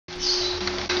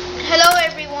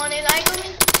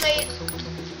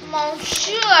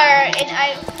Monsieur, and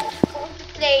I'm going to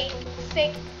play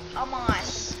fake Among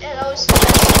Us. Hello, I just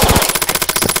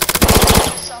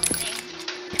something.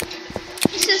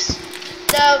 This is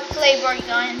the flavor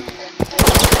gun.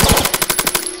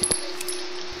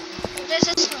 This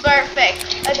is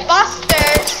perfect.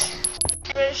 Imposters,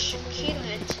 we should kill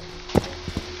it.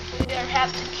 We will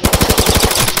have to kill it.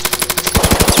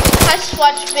 Just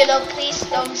watch below, please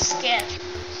don't skip.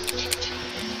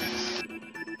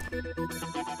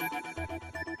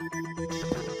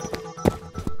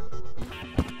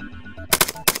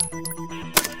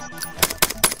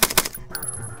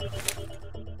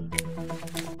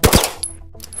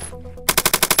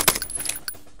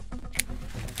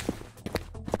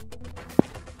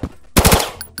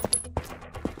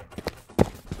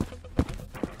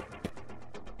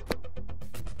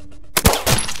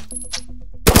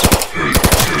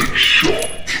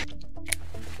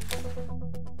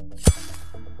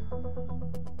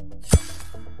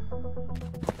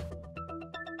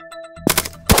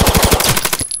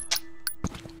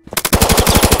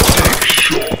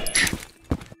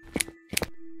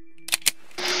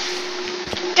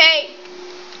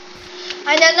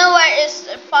 I don't know where is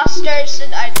the imposters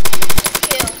that I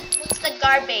kill. What's the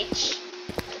garbage?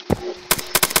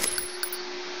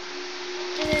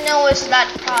 I didn't know it's that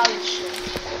pouch.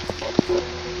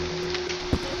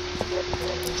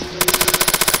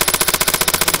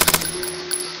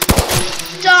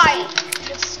 Die!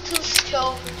 It's too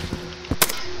slow.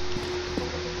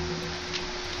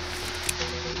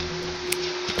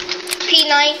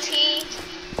 P90.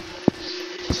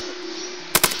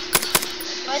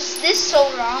 What's this so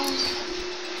wrong?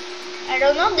 I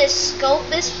don't know, this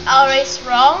scope is always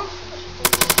wrong.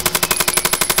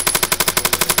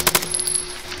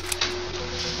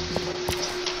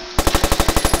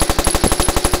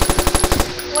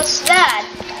 What's that?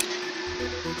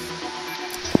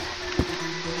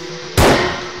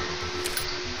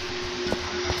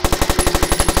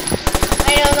 I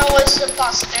don't know what's the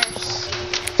posters.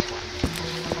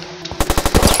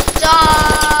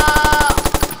 Die!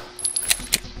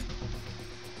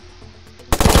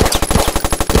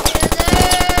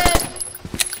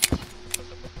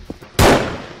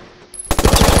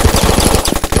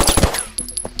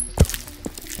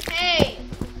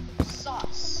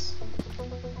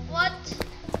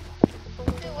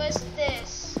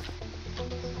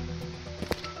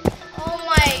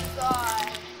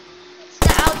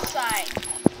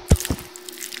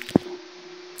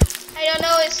 I don't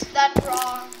know, is that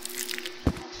wrong?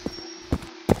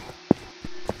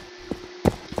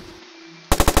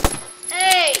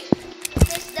 Hey,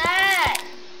 what is that?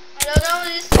 I don't know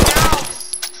this mouse.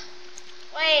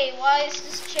 Wait, why is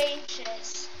this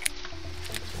changes?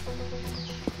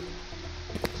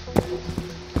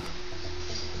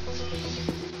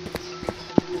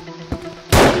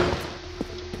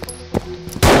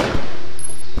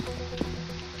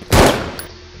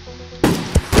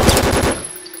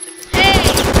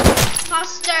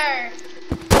 Imposter!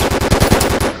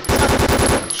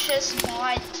 Just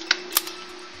mod.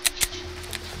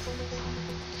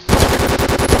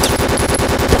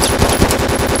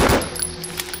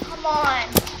 Come on.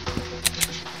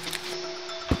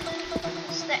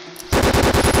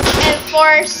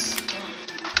 Enforce.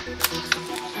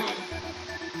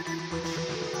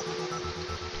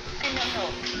 I don't know.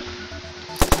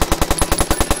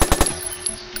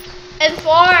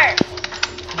 Enforce.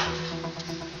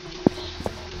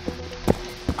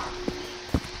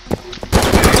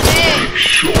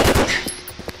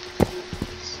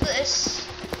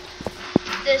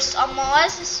 This Among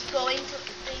Us is going to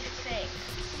be fake.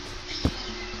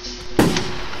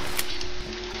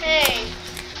 Hey,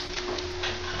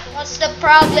 what's the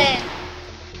problem?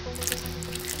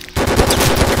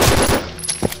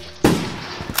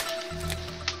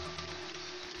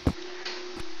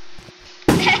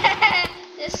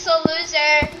 This is so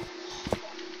loser.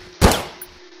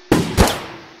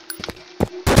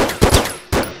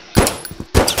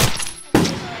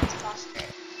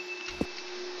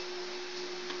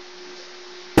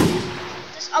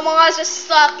 Among Us is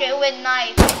stuck with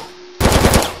knife.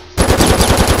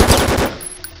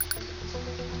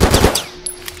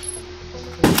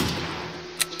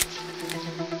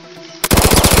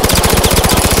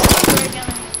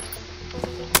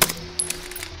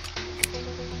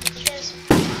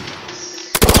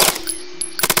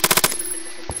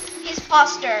 He's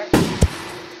imposter.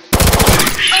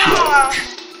 Oh.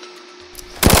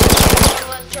 I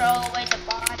will throw away the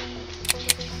body.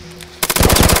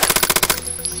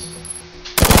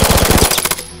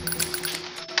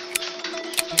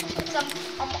 Some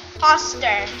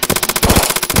imposter.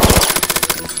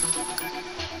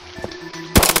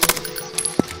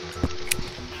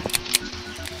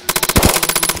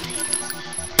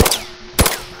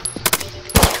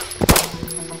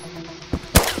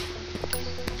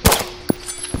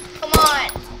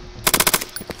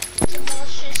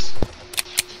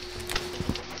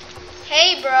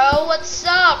 what's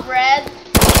up, Red?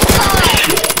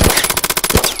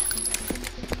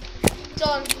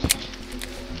 Done.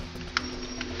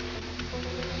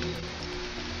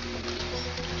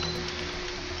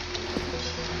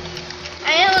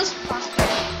 I am a imposter.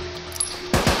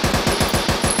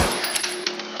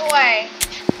 Go away.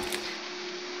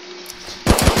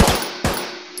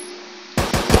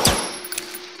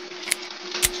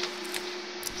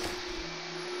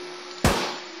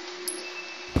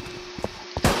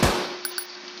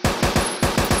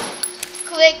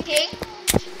 Clicking.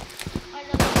 I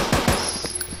don't know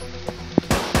this.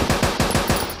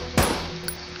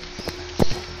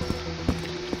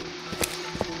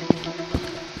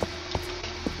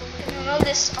 I don't know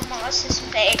this Among Us is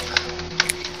fake.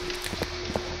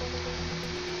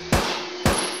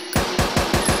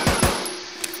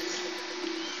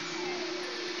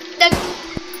 The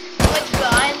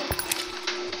gun.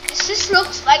 This just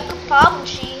looks like a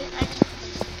PUBG.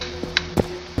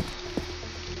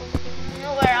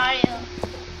 Where are you?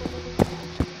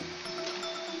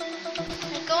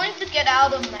 I'm going to get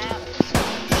out of map.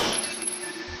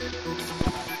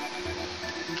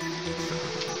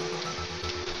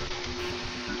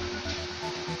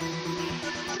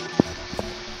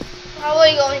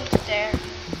 Probably going to there.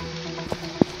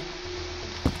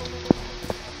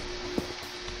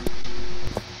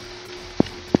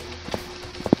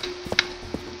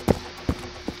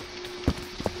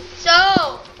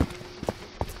 So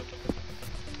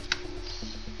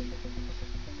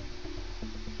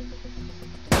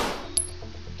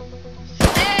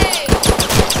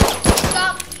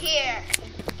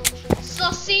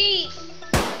see.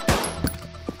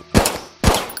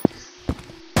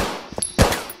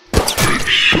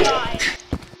 Die.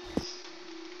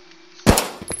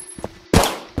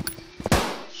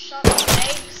 Shot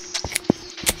legs.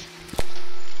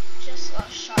 Just a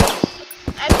shot.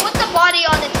 I put the body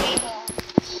on the table.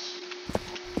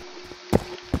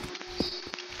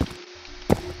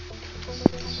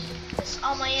 This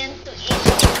on my end to eat.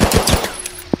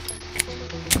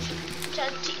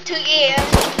 To eat.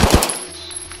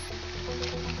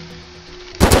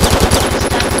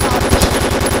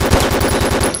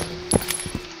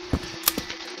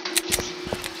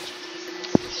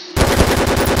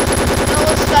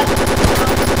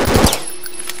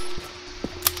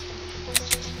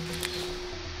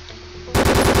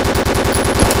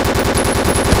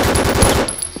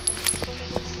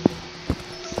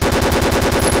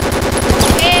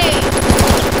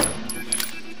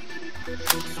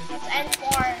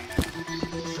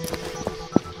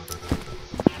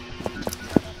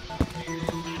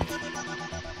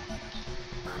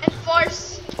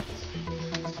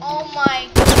 Oh my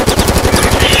God.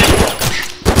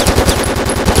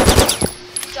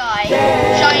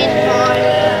 Giant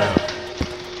body.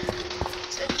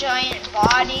 It's a giant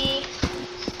body.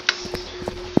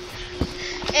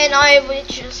 And I would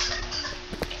just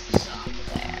stop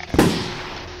there.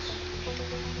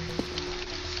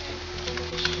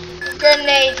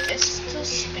 Grenade is to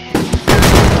spare.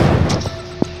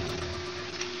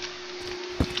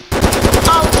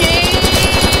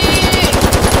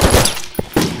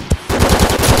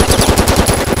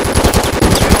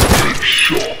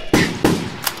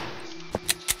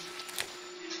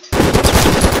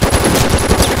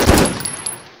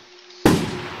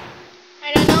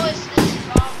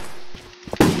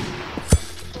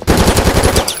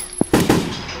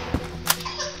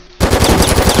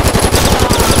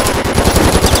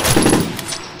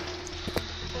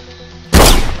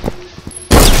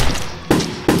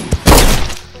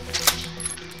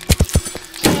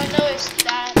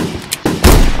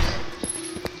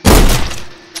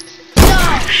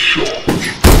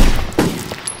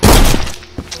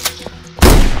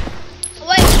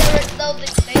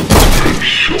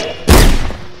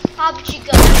 PUBG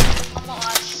gun Among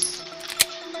Us.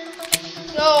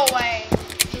 Go away.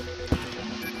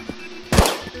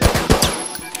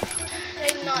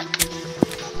 I'm not.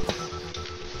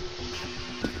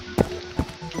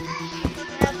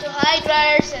 I have to hide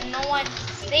riders and no one can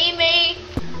see me.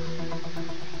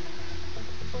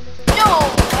 No,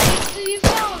 why did you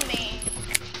found me?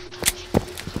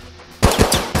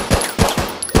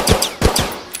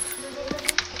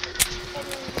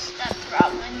 That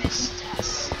problem is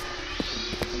test.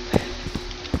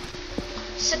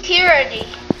 Security.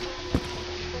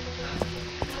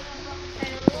 I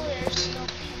know there's no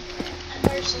camera.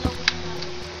 There's no camera.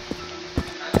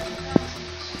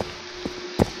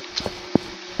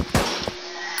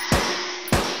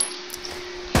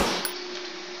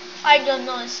 I don't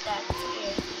know is that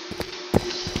here.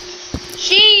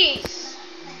 Jeez!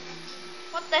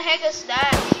 What the heck is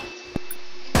that?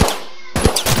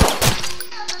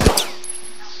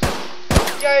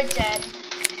 You're dead.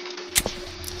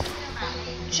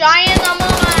 Giant Among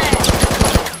Us.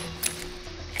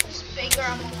 It's bigger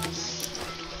Among Us.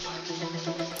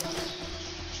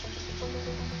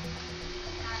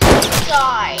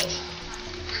 Die.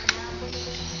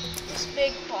 This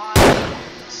big boss.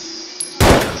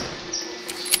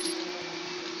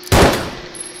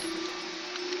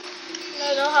 I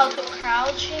don't know how to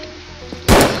crouching.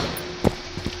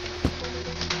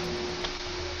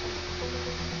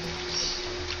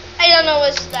 I don't know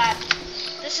what's that.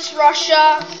 This is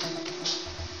Russia.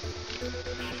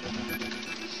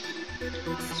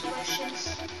 It's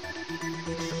Russians.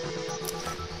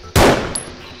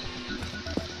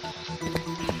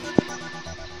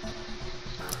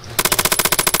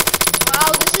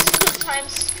 Wow, this is good time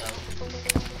scope.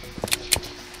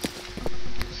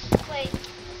 Wait,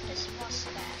 this was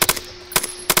that.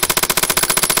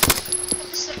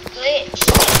 It's a glitch.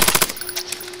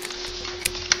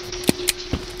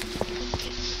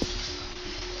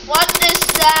 What is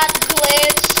that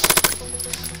glitch?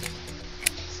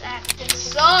 It's acting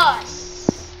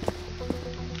sauce.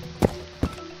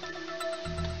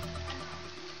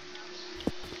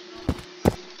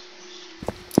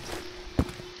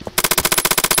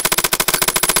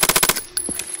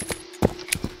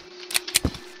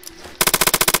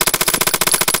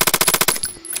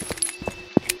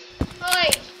 Oi,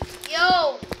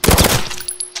 yo.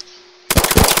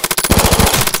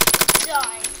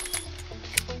 Die.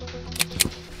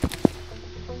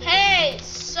 Hey,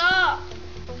 sup?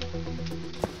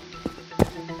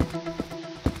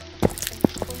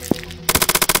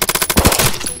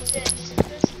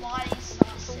 This body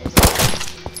sauces.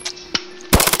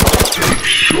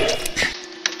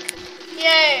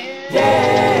 Yeah.